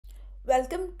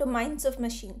Welcome to Minds of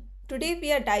Machine. Today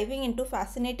we are diving into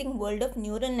fascinating world of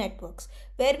neural networks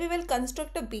where we will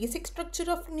construct a basic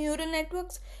structure of neural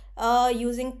networks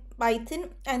using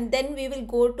Python, and then we will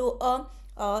go to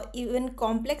a even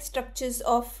complex structures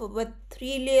of with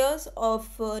 3 layers of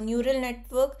neural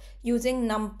network using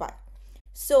NumPy.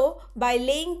 So, by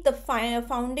laying the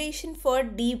foundation for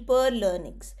deeper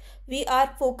learnings, we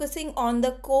are focusing on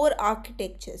the core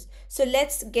architectures. So,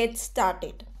 let's get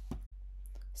started.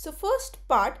 So first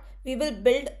part, we will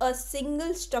build a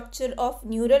single structure of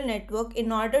neural network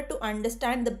in order to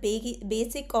understand the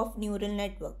basic of neural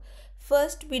network.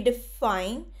 First, we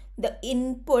define the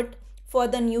input for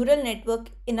the neural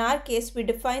network. In our case, we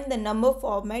define the number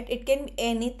format. It can be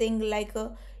anything like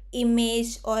a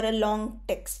image or a long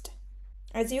text.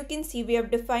 As you can see, we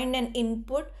have defined an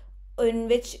input in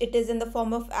which it is in the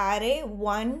form of array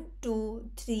 1, 2,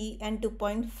 3 and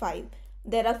 2.5.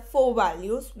 There are 4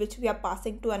 values which we are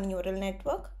passing to a neural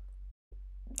network.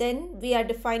 Then we are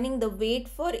defining the weight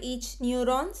for each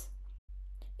neurons.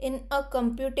 In a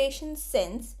computation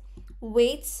sense,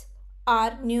 weights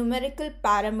are numerical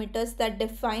parameters that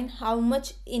define how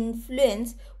much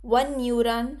influence one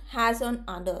neuron has on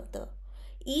another.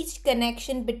 Each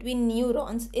connection between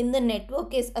neurons in the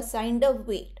network is assigned a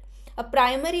weight. A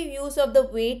primary use of the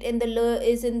weight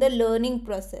is in the learning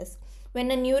process. When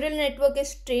a neural network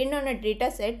is trained on a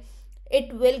dataset,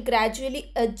 it will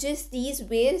gradually adjust these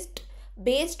weights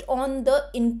based on the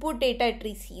input data it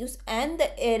receives and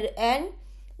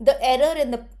the error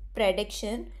in the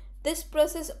prediction. This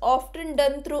process often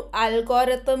done through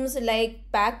algorithms like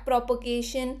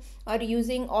backpropagation or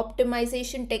using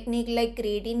optimization technique like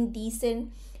gradient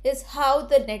descent is how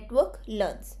the network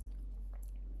learns.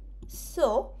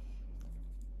 So,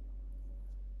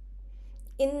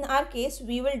 in our case,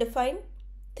 we will define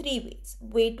 3 weights.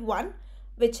 Weight 1,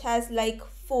 which has like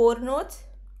 4 nodes.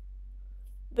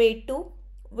 Weight 2,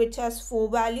 which has 4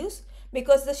 values,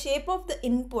 because the shape of the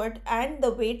input and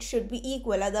the weight should be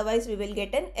equal, otherwise we will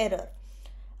get an error.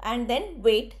 And then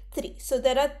weight 3. So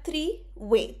there are 3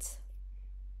 weights.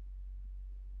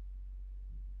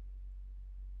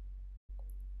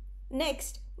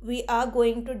 Next, we are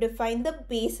going to define the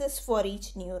bases for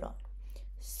each neuron.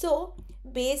 So,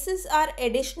 bases are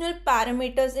additional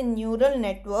parameters in neural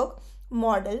network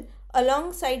model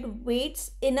alongside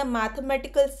weights in a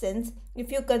mathematical sense.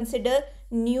 If you consider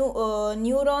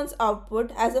neuron's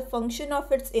output as a function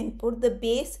of its input, the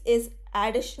base is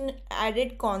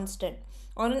added constant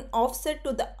on an offset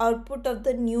to the output of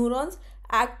the neuron's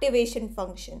activation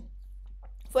function.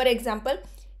 For example,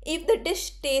 if the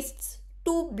dish tastes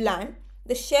too bland,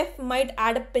 the chef might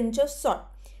add a pinch of salt.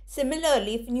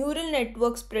 Similarly, if neural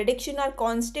networks' prediction are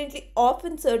constantly off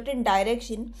in certain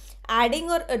direction,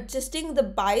 adding or adjusting the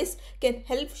bias can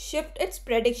help shift its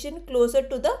prediction closer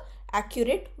to the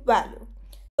accurate value.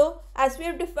 So, as we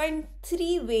have defined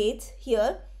 3 weights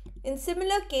here, in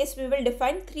similar case we will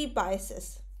define 3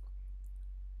 biases.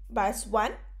 Bias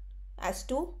 1 as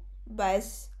 2,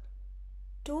 bias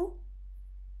 2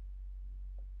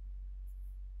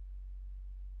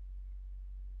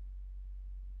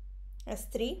 as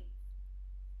 3,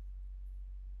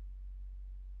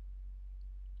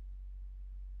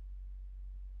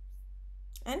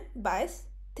 and bias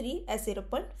 3 as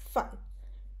 0.5.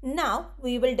 Now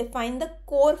we will define the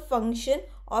core function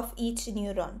of each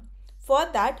neuron. For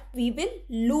that, we will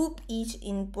loop each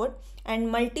input and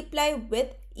multiply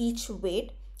with each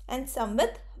weight and sum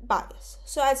with bias.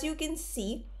 So as you can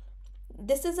see,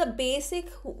 this is a basic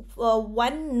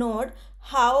one node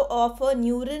how of a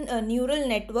neural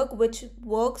network which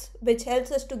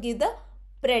helps us to give the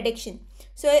prediction.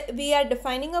 So we are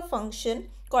defining a function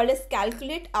called as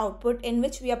calculate output, in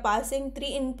which we are passing 3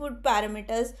 input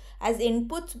parameters as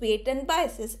inputs, weight and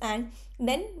biases, and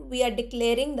then we are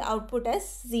declaring the output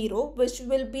as 0, which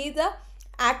will be the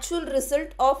actual result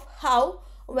of how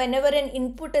whenever an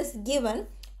input is given,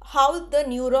 how the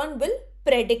neuron will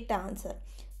predict the answer.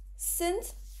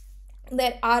 Since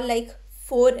there are like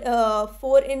 4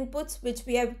 inputs which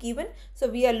we have given, so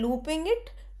we are looping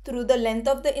it through the length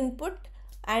of the input,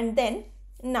 and then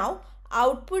now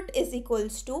output is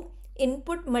equals to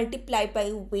input multiplied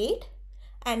by weight,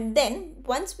 and then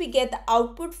once we get the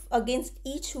output against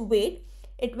each weight,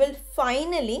 it will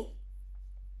finally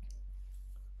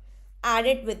add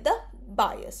it with the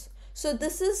bias. So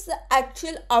this is the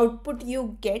actual output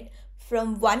you get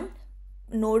from one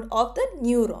node of the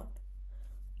neuron.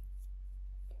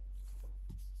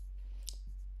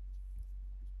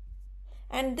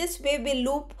 And this way we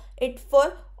loop it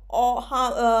for all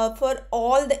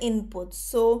the inputs.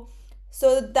 So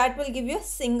that will give you a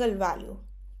single value.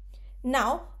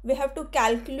 Now we have to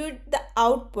calculate the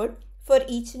output for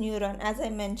each neuron, as I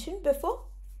mentioned before.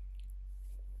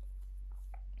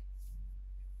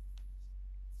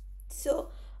 So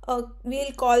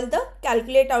we'll call the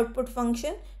calculate output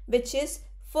function, which is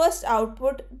first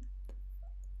output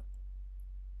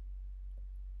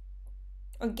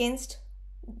against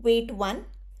weight 1,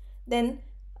 then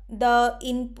the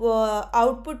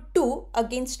output 2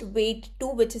 against weight 2,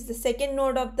 which is the second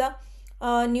node of the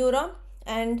neuron,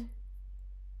 and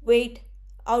weight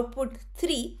output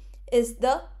 3 is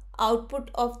the output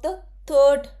of the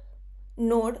third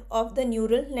node of the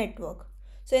neural network.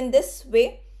 So in this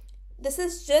way, this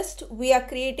is just we are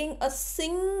creating a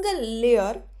single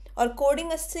layer or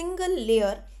coding a single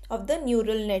layer of the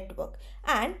neural network,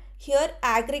 and here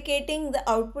aggregating the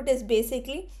output is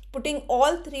basically putting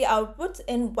all three outputs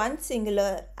in one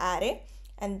singular array,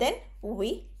 and then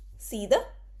we see the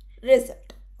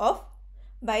result of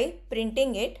by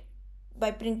printing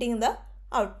the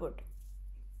output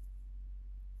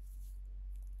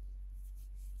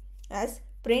as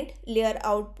print layer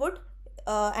output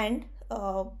and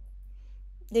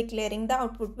declaring the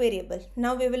output variable.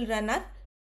 Now we will run our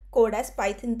code as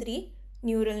python 3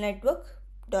 neural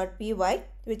network.py,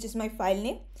 which is my file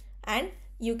name, and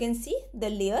you can see the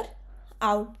layer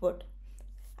output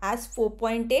as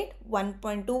 4.8,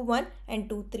 1.21 and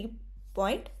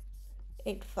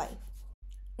 23.85.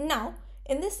 Now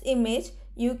in this image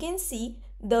you can see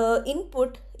the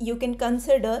input you can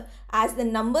consider as the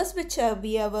numbers which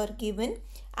we were given,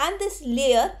 and this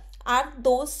layer are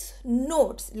those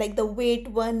nodes like the weight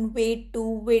 1, weight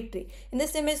 2, weight 3. In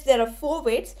this image there are 4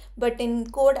 weights, but in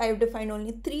code I have defined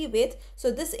only 3 weights. So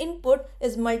this input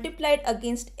is multiplied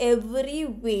against every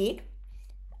weight,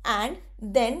 and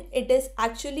then it is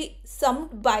actually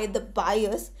summed by the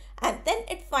bias, and then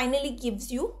it finally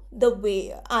gives you the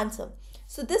answer.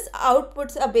 So this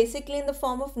outputs are basically in the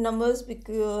form of numbers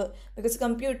because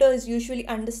computers usually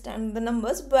understand the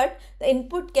numbers, but the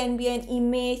input can be an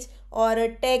image or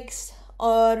a text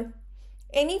or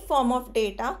any form of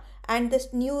data, and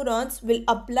this neurons will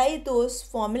apply those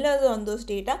formulas on those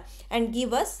data and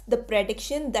give us the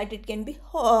prediction that it can be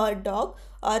a dog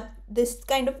or this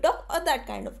kind of dog or that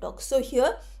kind of dog. So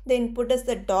here the input is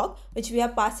the dog which we are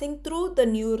passing through the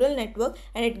neural network,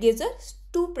 and it gives us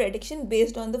 2 prediction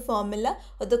based on the formula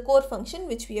or the core function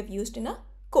which we have used in our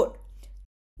code.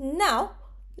 Now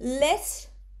let's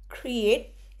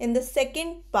create in the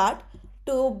second part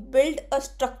to build a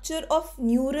structure of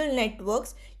neural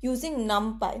networks using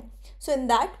NumPy. So in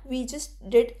that we just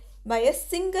did by a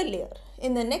single layer.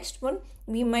 In the next one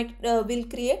we will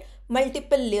create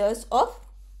multiple layers of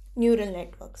neural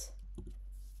networks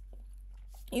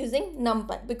using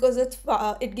NumPy because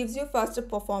it gives you faster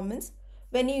performance.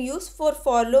 When you use for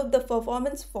loop, the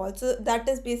performance falls. So that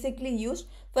is basically used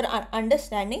for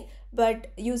understanding,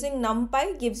 but using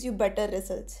NumPy gives you better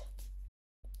results.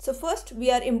 So first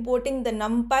we are importing the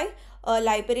NumPy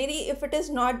library. If it is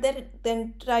not there,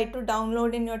 then try to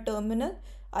download in your terminal.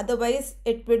 Otherwise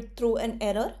it will throw an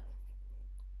error.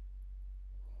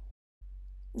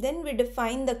 Then we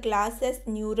define the class as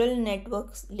neural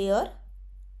networks layer.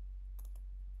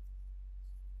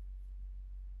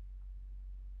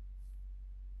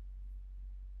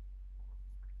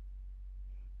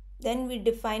 Then we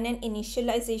define an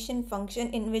initialization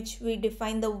function in which we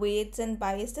define the weights and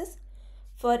biases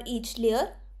for each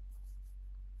layer.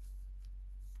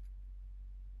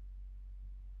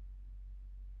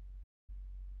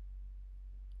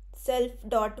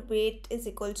 Self.weight is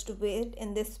equals to weight.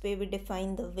 In this way we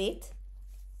define the weight.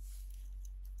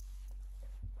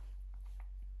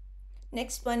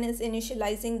 Next one is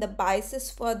initializing the biases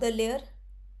for the layer.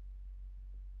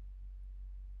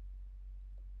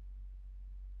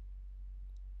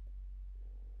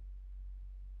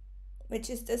 Which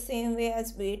is the same way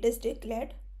as weight is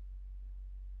declared,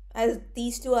 as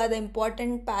these two are the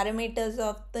important parameters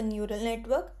of the neural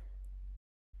network.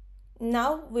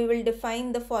 Now we will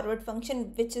define the forward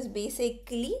function, which is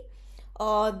basically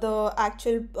the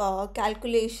actual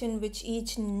calculation which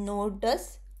each node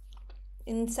does.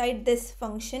 Inside this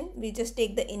function we just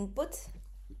take the inputs.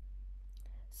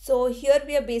 So here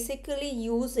we are basically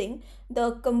using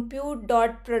the compute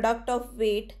dot product of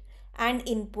weight and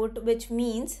input, which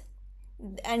means,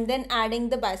 and then adding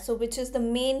the bias, so which is the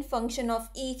main function of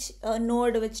each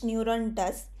node which neuron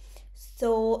does.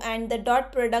 So, and the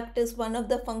dot product is one of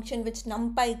the function which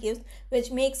NumPy gives, which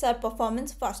makes our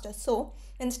performance faster. So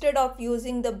instead of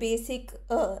using the basic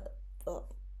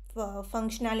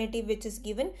functionality which is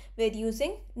given, we're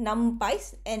using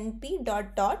NumPy's np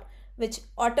dot dot, which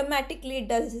automatically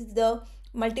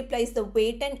multiplies the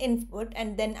weight and input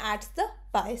and then adds the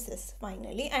biases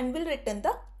finally, and will return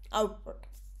the output.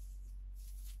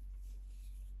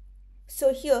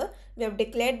 So here we have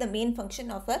declared the main function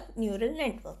of our neural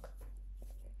network.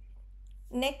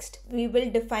 Next, we will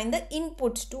define the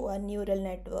inputs to our neural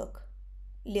network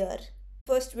layer.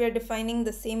 First, we are defining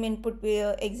the same input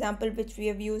example which we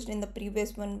have used in the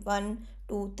previous one, 1,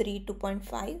 2, 3,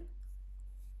 2.5.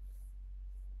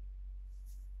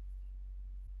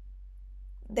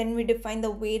 Then we define the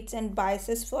weights and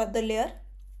biases for the layer.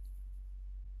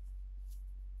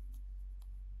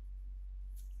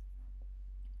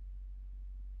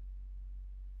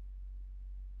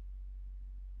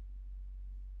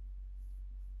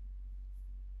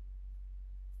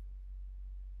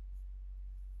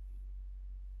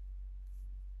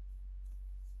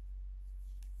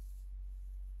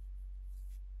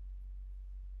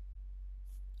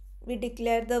 We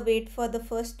declare the weight for the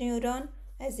first neuron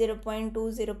as 0.2,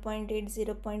 0.8,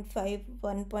 0.5,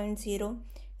 1.0,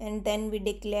 and then we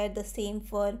declare the same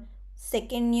for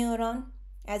second neuron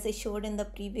as I showed in the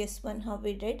previous one how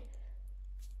we did.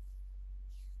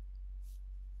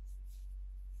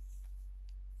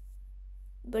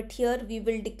 But here we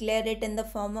will declare it in the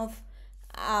form of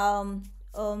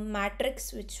a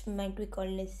matrix which might be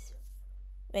called as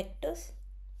vectors.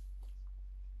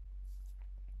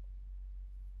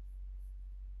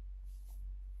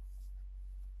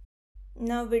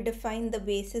 Now we define the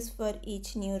basis for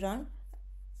each neuron.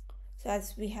 So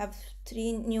as we have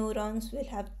 3 neurons, we'll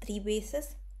have 3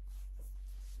 bases.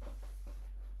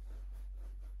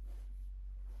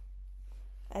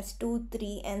 As 2,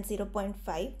 3 and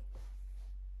 0.5.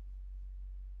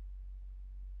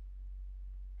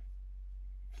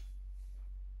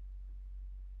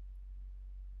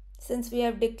 Since we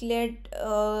have declared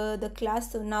the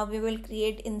class, so now we will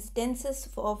create instances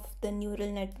of the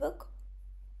neural network.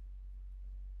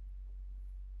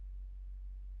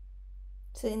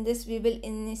 So in this we will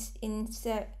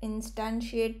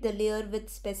instantiate the layer with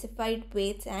specified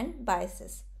weights and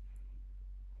biases.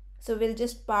 So we'll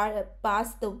just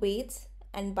pass the weights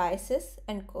and biases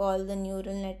and call the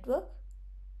neural network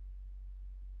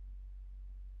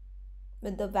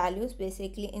with the values,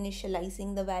 basically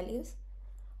initializing the values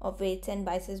of weights and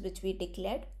biases which we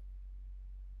declared.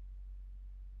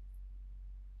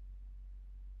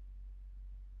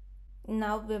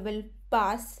 Now we will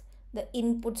pass the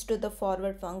inputs to the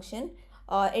forward function.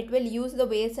 It will use the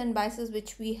weights and biases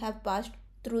which we have passed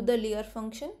through the layer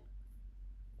function.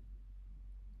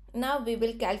 Now we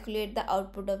will calculate the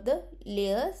output of the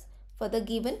layers for the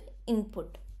given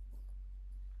input.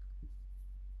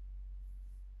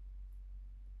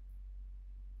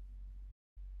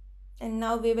 And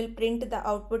now we will print the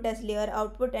output as layer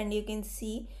output, and you can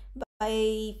see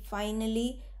by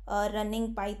finally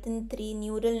running Python 3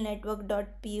 neural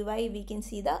network.py, we can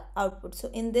see the output. So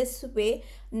in this way,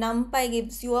 NumPy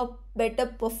gives you a better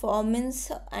performance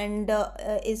and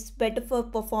is better for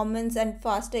performance and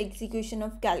faster execution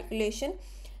of calculation.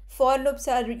 For loops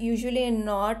are usually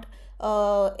not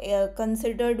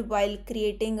considered while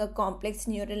creating a complex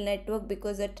neural network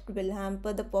because it will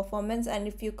hamper the performance, and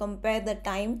if you compare the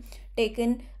time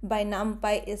taken by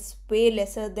NumPy is way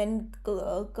lesser than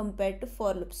compared to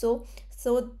for loop. So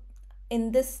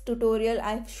in this tutorial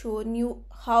I've shown you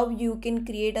how you can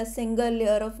create a single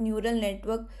layer of neural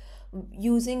network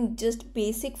using just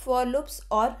basic for loops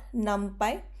or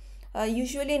NumPy.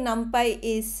 Usually NumPy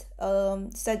is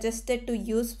suggested to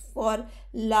use for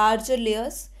larger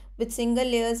layers. With single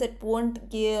layers it won't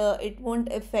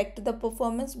affect the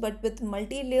performance, but with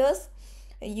multi layers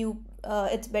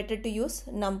it's better to use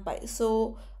NumPy.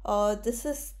 So this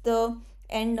is the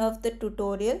end of the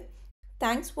tutorial.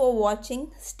 Thanks for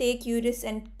watching. Stay curious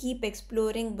and keep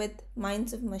exploring with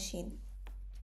Minds of Machine.